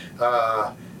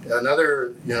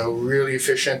 Another, you know, really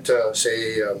efficient, is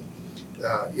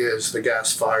the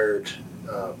gas-fired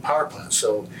power plant.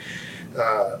 So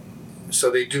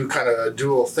they do kind of a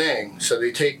dual thing. So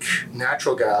they take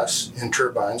natural gas in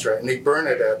turbines, right, and they burn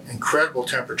it at incredible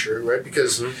temperature, right?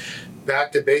 Because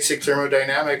back to basic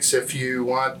thermodynamics, if you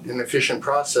want an efficient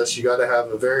process, you got to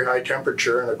have a very high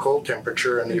temperature and a cold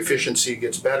temperature, and the efficiency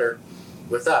gets better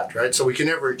with that, right? So we can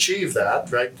never achieve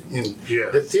that, right, in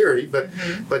the theory, but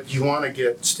you want to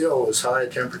get still as high a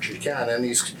temperature you can. And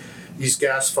these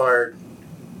gas-fired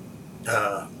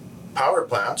power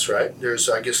plants, right? There's,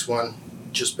 I guess, one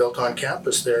just built on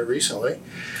campus there recently.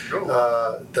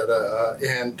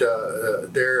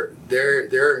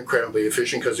 They're incredibly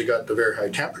efficient because they got the very high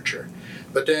temperature.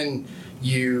 But then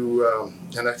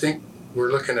and I think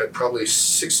we're looking at probably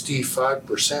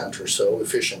 65% or so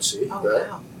efficiency, right?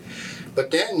 Wow.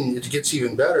 But then it gets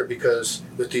even better because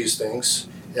with these things,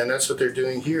 and that's what they're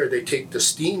doing here, they take the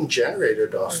steam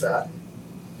generated off that,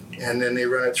 and then they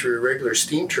run it through a regular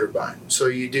steam turbine. So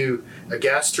you do a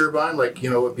gas turbine, like, you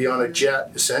know, would be on a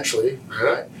jet essentially,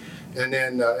 right? And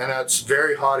then, and that's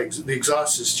very hot. The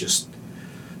exhaust is just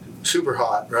super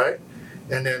hot, right?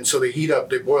 And then, so they heat up,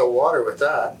 they boil water with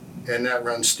that, and that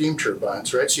runs steam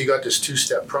turbines, right? So you got this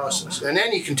two-step process. And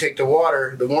then you can take the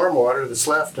water, the warm water that's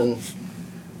left, and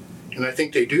I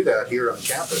think they do that here on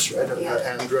campus, right?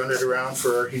 And run it around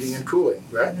for heating and cooling,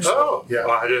 right? So, Well,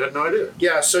 I had no idea.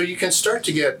 Yeah, so you can start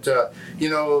to get, you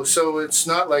know, so it's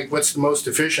not like what's the most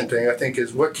efficient thing, I think,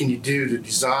 is what can you do to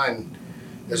design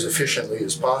as efficiently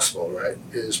as possible, right?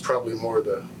 Is probably more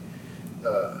the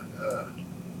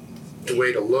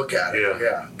way to look at it,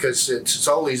 because it's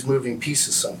all these moving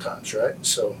pieces sometimes, right?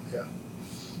 So,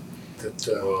 that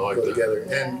go together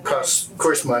and costs, of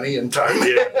course, money and time,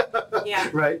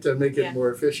 right, to make it more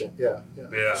efficient,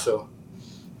 So,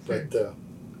 but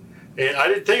And I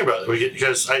didn't think about it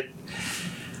because I've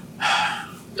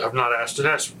not asked an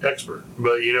expert,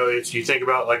 but you know, you think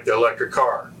about like the electric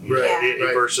car,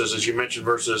 versus, as you mentioned,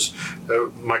 versus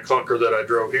my clunker that I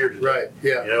drove here today.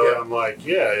 You know, and I'm like,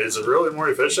 is it really more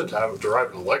efficient to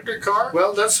drive an electric car?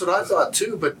 Well, that's what I thought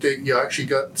too, but you actually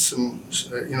got some,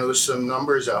 you know, there's some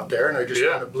numbers out there, and it just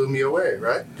kind of blew me away,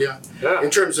 right? In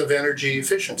terms of energy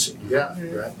efficiency,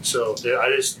 right? So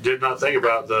I just did not think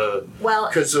about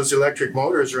because those electric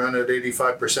motors run at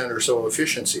 85% or so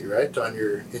efficiency, right,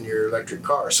 in your electric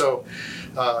car. So,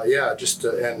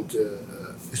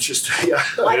 it's just, yeah.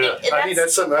 Well, Yeah. I mean,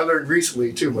 that's something I learned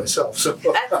recently too myself, so.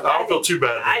 I don't feel too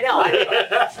bad. I know.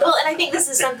 Well, and I think this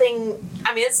is something,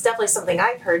 I mean, it's definitely something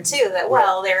I've heard too, that,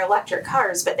 well, they're electric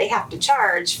cars, but they have to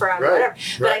charge from Right, whatever.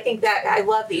 But I right. think that, I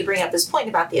love that you bring up this point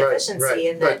about the efficiency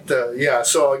and that. But, yeah,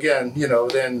 so again, you know,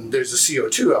 then there's the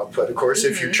CO2 output, of course.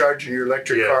 If you're charging your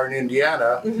electric Yeah. car in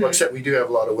Indiana, well, except we do have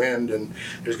a lot of wind and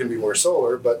there's gonna be more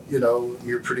solar, but, you know,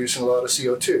 you're producing a lot of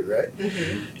CO2, right?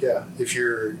 Yeah, if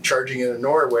you're charging in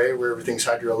Norway where everything's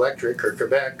hydroelectric, or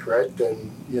Quebec, right,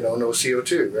 then, you know, no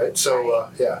CO2, right? So,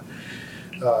 yeah.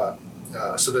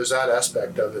 So there's that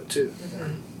aspect of it too.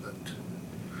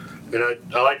 And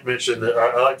I like to mention that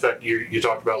I like that you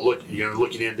talked about looking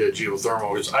into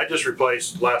geothermal, because I just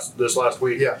replaced this last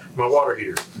week Yeah. my water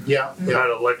heater. Yeah, I had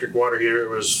an electric water heater. It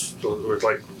was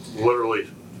like literally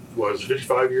was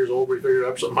 55 years old. We figured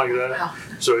out something like that. Wow.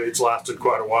 So it's lasted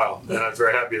quite a while, and I was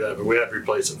very happy with that. But we had to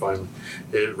replace it finally.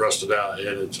 It rusted out,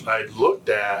 and I looked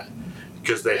at,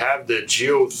 because they have the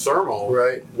geothermal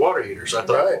Right. water heaters. I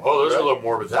thought, Right, those are right. a little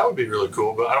more, but that would be really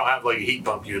cool. But I don't have like a heat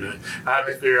pump unit. I had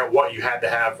to figure out what you had to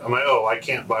have. I'm like, I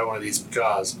can't buy one of these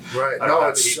because right. I don't No, have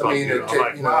a it's, heat I pump mean, unit. I'm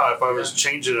like, you know, wow, if I was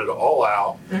changing it all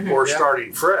out or Yeah.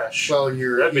 starting fresh, well,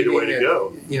 you're that'd be the way to heating go.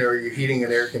 and, you know, you're heating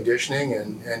and air conditioning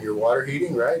and your water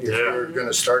heating, right? If Yeah. you're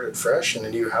gonna start it fresh in a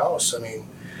new house, I mean,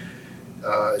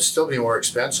 it's still be more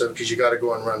expensive because you gotta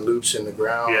go and run loops in the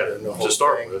ground Yeah, and the to whole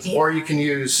start thing. with. Or you can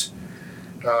use,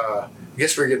 I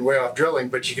guess we're getting way off drilling,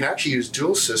 but you can actually use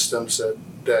dual systems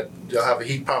that they'll have a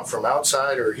heat pump from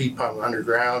outside or a heat pump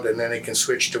underground, and then it can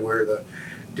switch to where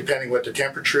depending what the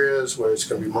temperature is, where it's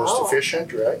gonna be most Oh.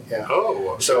 efficient, right? Yeah.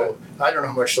 Oh, okay. So I don't know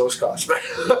how much those cost,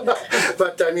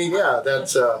 but I mean, yeah,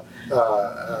 that's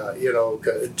you know,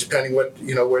 depending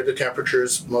where the temperature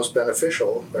is most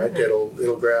beneficial, right?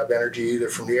 It'll grab energy either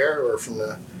from the air or from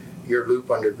your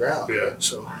loop underground. Yeah. Right?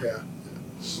 So yeah.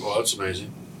 Well, that's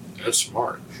amazing. That's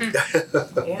smart.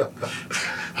 Yeah.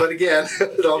 But again,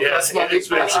 it all Yeah, costs it's money.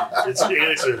 inexpensive. It's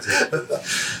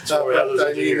inexpensive. So we have those But,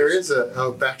 I mean, there engineers.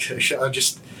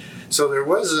 is so there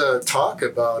was a talk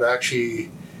about actually,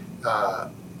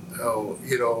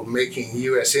 you know, making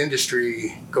U.S.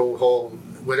 industry go whole,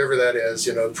 whatever that is,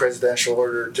 you know, presidential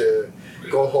order to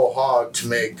go whole hog to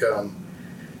make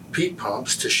peat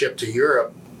pumps to ship to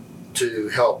Europe to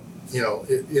help, you know,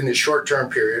 in the short-term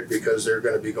period, because they're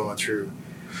going to be going through,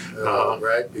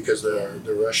 right, because the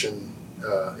Russian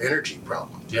energy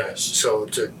problem. Yes. So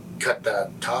to cut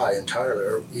that tie entirely,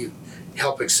 or you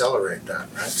help accelerate that,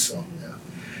 right? So yeah.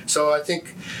 So I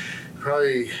think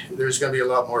probably there's going to be a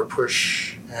lot more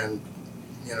push and,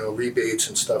 you know, rebates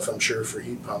and stuff, I'm sure, for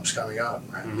heat pumps coming up,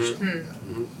 right?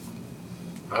 Mhm.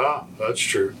 Ah, that's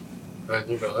true. I didn't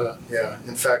think about that. Yeah.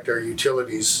 In fact, our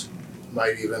utilities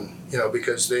might even, you know,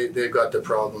 because they've got the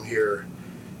problem here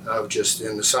of just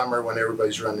in the summer when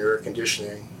everybody's running air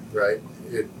conditioning, right?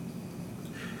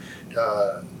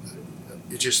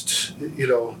 It just, you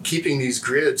know, keeping these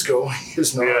grids going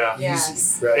is not Yeah. easy,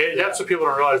 Yes. right? And that's what people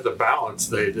don't realize, the balance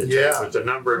they take Yeah. with the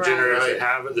number of Right. generators they Right.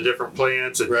 have at the different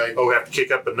plants, and Right. we have to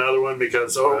kick up another one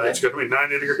because Right. it's going to be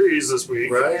 90 degrees this week.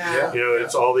 Right, Yeah. yeah. You know,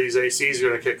 it's all these ACs are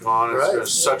going to kick on. It's, Right.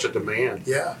 it's such a demand.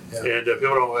 Yeah, yeah. And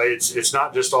people don't. It's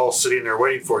not just all sitting there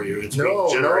waiting for you. It's being No,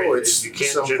 generated. it's you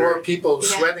can't some poor generate. people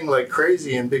Yeah. sweating like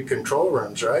crazy in big control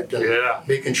rooms, right? And Yeah,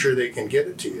 making sure they can get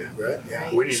it to you, right?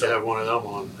 Yeah. we need So to have one of them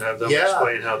on. Have them Yeah. explain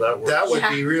how that works. that would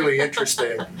Yeah. be really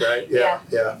interesting, right? Yeah,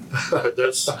 yeah. But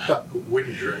that's we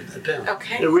need to write that down.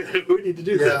 Okay. Yeah, we need to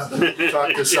do Yeah, this.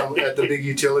 talk to some at the big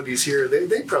utilities here.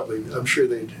 They probably, I'm sure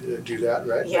they'd do that,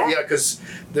 right? Yeah. Yeah, because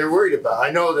they're worried about. I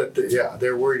know that.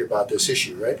 They're worried about this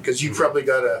issue, right? Because you probably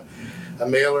got a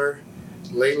mailer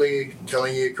lately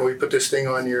telling you, can we put this thing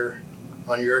on your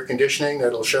air conditioning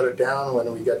that'll shut it down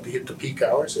when we got to hit the peak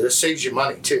hours. It saves you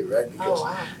money too, right? Because Oh,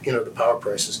 wow. you know the power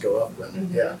prices go up.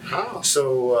 And, Yeah. Oh,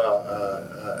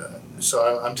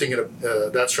 So I'm thinking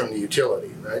of that's from the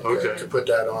utility, right? Okay. To put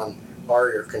that on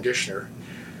our air conditioner,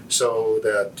 so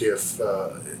that if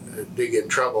they get in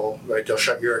trouble, right, they'll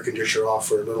shut your air conditioner off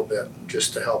for a little bit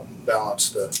just to help balance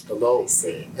the I load.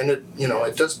 see. And it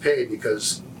does pay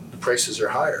because the prices are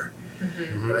higher.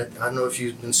 Mhm. Right? I don't know if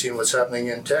you've been seeing what's happening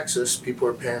in Texas. People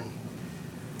are paying,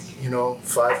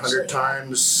 500 Actually, yeah.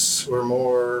 times or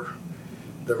more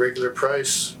the regular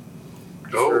price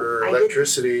Oh. for I didn't-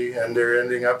 electricity, and they're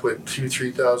ending up with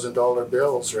 $2,000-3,000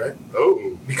 bills, right?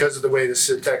 Oh. Because of the way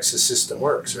the Texas system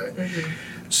works, right?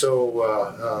 So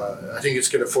I think it's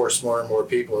going to force more and more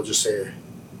people to just say,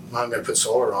 "I'm going to put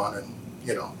solar on," and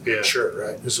Yeah. sure,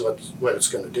 right? This is what it's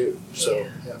going to do. So Yeah.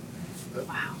 yeah.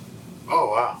 Wow. Oh,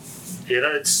 wow.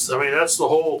 That's the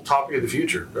whole topic of the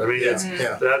future. I mean,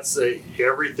 that's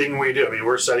everything we do. I mean,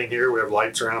 we're sitting here, we have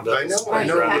lights around us. I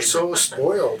know, we're so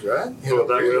spoiled, right? Well,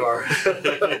 that we are.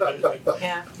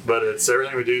 Yeah. But it's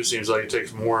everything we do seems like it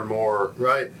takes more and more.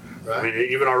 Right. I mean,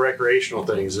 even our recreational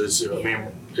things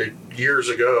years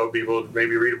ago, people would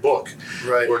maybe read a book.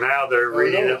 Right. Where now they're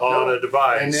reading it on a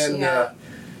device. And then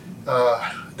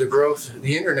the growth,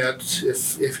 the internet,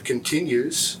 if it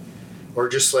continues, or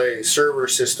just like server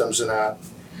systems and that,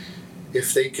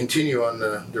 if they continue on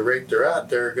the rate they're at,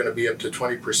 they're going to be up to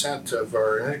 20% of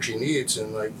our energy needs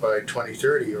in by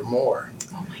 2030 or more.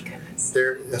 Oh my goodness.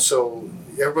 And so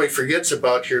everybody forgets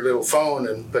about your little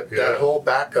phone, but that whole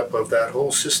backup of that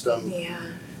whole system,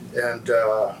 and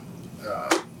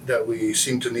that we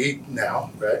seem to need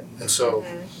now, right? And so,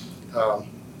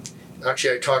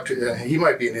 actually, I talked to he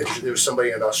might be there was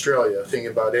somebody in Australia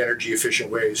thinking about energy efficient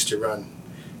ways to run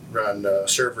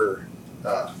server.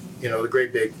 The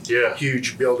great big,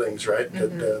 huge buildings, right?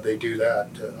 That they do that.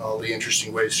 All the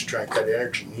interesting ways to try and cut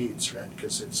energy needs, right?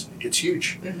 Because it's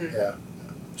huge. Yeah.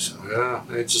 So. Yeah,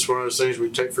 it's just one of those things we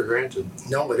take for granted.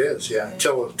 No, it is. Yeah,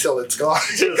 till it's gone.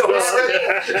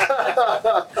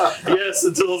 Yes,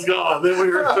 until it's gone. Then we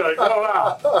were like, oh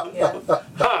wow,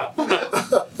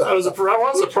 that was a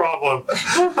problem.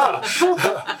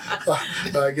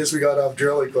 I guess we got off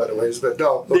drilling quite a ways, but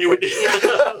no. Okay.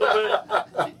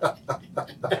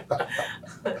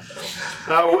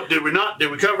 Did we not? Did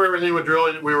we cover everything with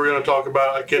drilling that we were going to talk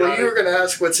about? You were going to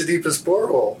ask what's the deepest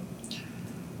borehole.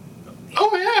 Oh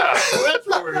yeah, that's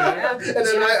what we're going to. And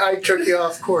then I took you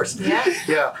off course.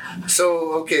 Yeah.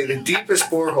 So the deepest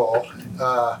borehole,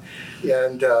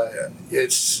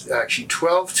 it's actually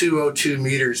 12,202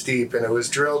 meters deep, and it was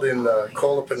drilled in the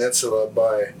Kola Peninsula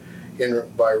by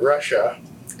Russia.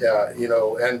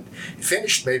 And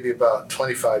finished maybe about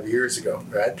 25 years ago,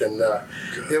 right? And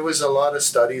there was a lot of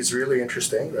studies, really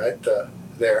interesting, right,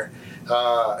 there.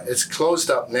 It's closed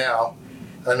up now.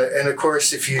 And of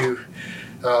course, if you,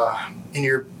 in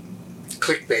your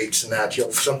clickbaits and that,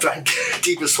 you'll sometimes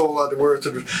deepest hole on the earth,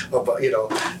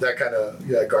 that kind of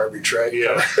garbage, right?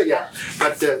 Yeah. Yeah.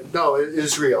 But no, it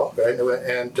is real, right?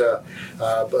 And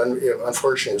but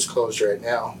unfortunately, it's closed right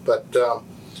now. But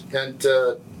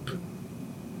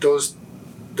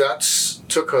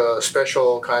took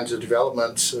special kinds of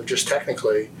developments, just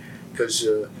technically, because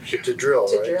to drill,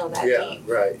 right? Drill that deep.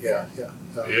 Right. Yeah.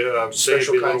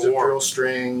 Special kinds of drill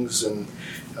strings and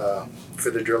for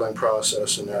the drilling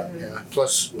process and that. Yeah.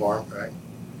 Plus warm, right?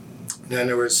 And then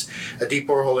there was a deep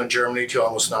borehole in Germany to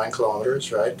almost 9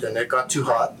 kilometers, right? And it got too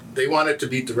hot. They wanted to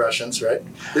beat the Russians, right?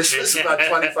 This was about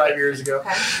 25 years ago,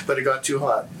 but it got too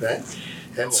hot, right?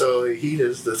 And so the heat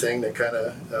is the thing that kind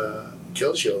of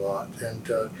kills you a lot. And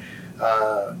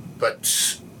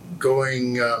but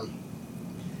going,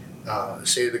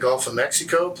 say the Gulf of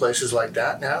Mexico, places like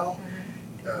that now,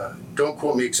 don't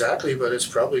quote me exactly, but it's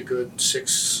probably a good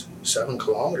 6-7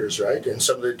 kilometers, right? And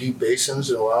some of the deep basins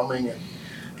in Wyoming and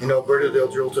in Alberta, they'll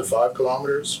drill to 5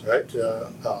 kilometers, right?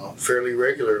 Fairly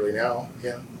regularly now,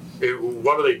 yeah.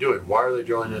 What are they doing? Why are they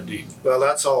drilling that deep? Well,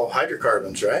 that's all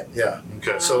hydrocarbons, right? Yeah.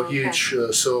 Okay. So huge.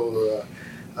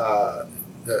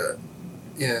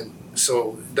 And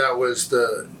so that was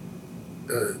the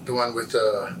one with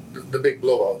the big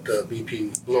blowout, the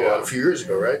BP blowout a few years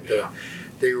ago, right?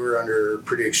 They were under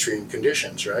pretty extreme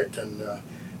conditions, right? And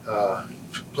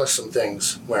plus some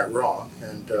things went wrong,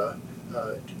 and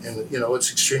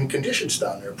it's extreme conditions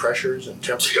down there, pressures and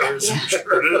temperatures. Yeah.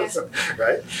 Sure it is,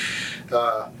 right?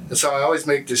 And so I always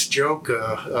make this joke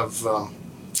of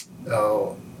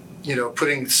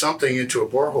putting something into a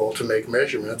borehole to make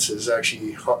measurements is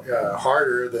actually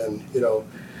harder than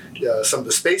some of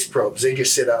the space probes. They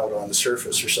just sit out on the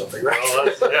surface or something, right?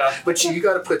 Well, But you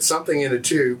got to put something in a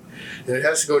tube, and it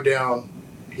has to go down,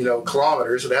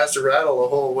 kilometers. It has to rattle the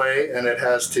whole way, and it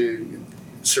has to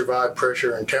survive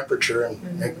pressure and temperature,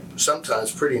 and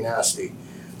sometimes pretty nasty,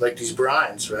 like these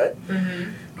brines, right?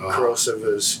 Corrosive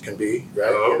as can be,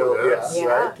 right?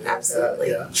 Right?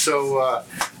 Absolutely. So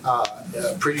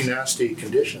pretty nasty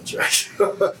conditions, right?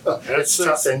 It's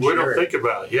tough engineering. We don't think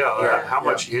about it. How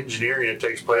much engineering it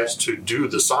takes place to do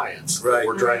the science that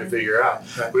we're trying to figure out.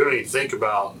 Right. We don't even think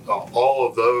about all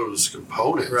of those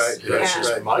components. Right. It's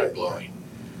just mind blowing.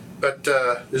 But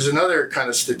there's another kind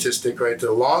of statistic, right?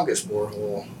 The longest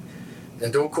borehole,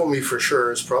 and don't quote me for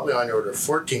sure, is probably on the order of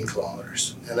 14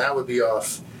 kilometers, and that would be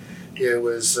off. It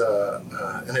was,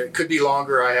 and it could be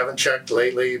longer. I haven't checked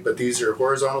lately, but these are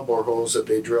horizontal boreholes that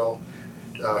they drill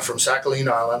from Sakhalin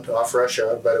Island off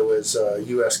Russia, but it was a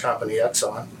U.S. company,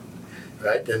 Exxon,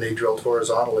 right? And they drilled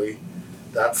horizontally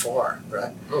that far,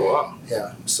 right? Oh, wow.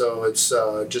 Yeah, so it's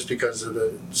just because of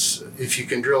if you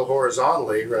can drill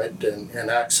horizontally, right, and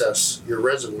access your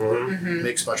reservoir, Mhm.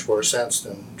 makes much more sense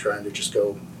than trying to just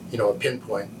go, a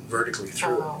pinpoint vertically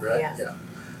through Oh, it, right? yeah.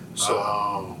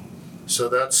 So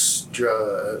that's,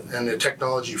 and the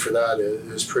technology for that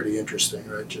is pretty interesting,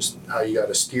 right? Just how you got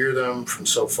to steer them from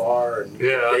so far and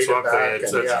Yeah, that's data what I'm back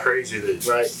saying. and, That's crazy that.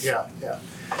 Right, yeah.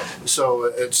 So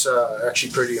it's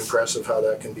actually pretty impressive how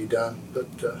that can be done, but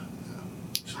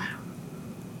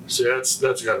See, that's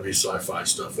got to be sci-fi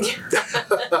stuff there.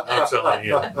 I'm telling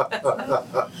you.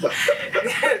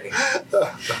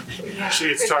 She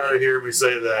gets tired of hearing me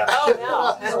say that. Oh,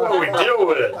 no. This is what we deal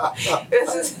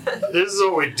with. This is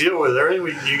what we deal with.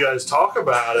 Everything you guys talk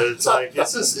about, it's like,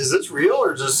 is this real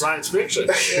or just science fiction?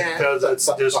 Yeah. Because it's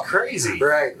just crazy.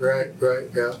 right, yeah.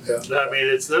 I mean,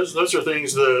 it's those are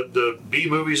things the B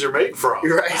movies are made from.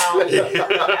 You're right.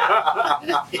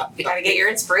 Gotta get your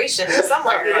inspiration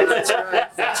somewhere. That's right.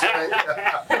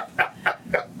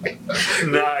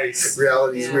 Nice.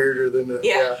 Reality's Yeah. weirder than the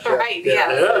Right.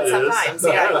 Yeah, it is. Sometimes,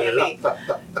 Yeah, it it can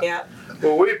be. Yeah.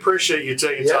 Well, we appreciate you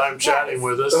taking Yeah. time chatting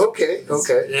with us. Okay, And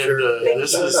sure.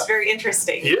 this It's is, very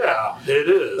interesting. yeah, it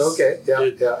is. Okay,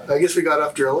 It- yeah. I guess we got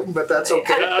off drilling, but that's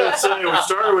okay. Yeah, I was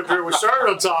saying we started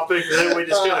on topic, and then we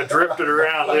just kind of drifted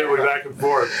around, then we back and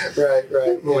forth.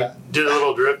 Right, We yeah. did a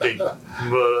little drifting, but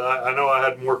I know I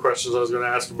had more questions I was going to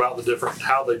ask about the different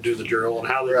how they do the drill and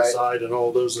how they Right. decide and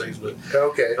all those things. But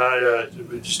Okay. I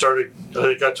started. I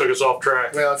think I took us off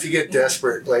track. Well, if you get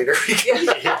desperate later,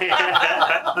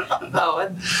 Oh,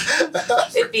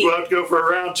 it'd be We'll have to go for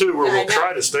a round two where I we'll know.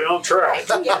 try to stay on track.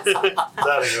 right. Yes. That ain't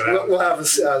gonna happen. we'll have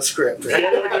a script. Right?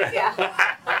 Right, yeah.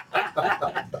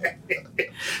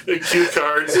 The cue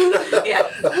cards. Yeah.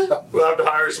 We'll have to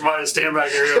hire somebody to stand back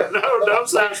here and go, no,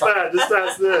 don't ask that, just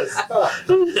ask this.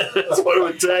 That's what it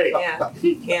would take.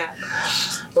 Yeah.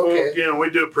 Well, Okay. again, we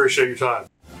do appreciate your time.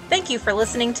 Thank you for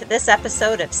listening to this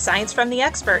episode of Science from the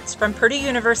Experts from Purdue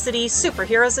University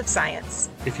Superheroes of Science.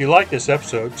 If you like this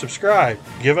episode, subscribe,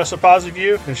 give us a positive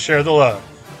review, and share the love.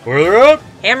 Boiler up!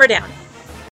 Hammer down.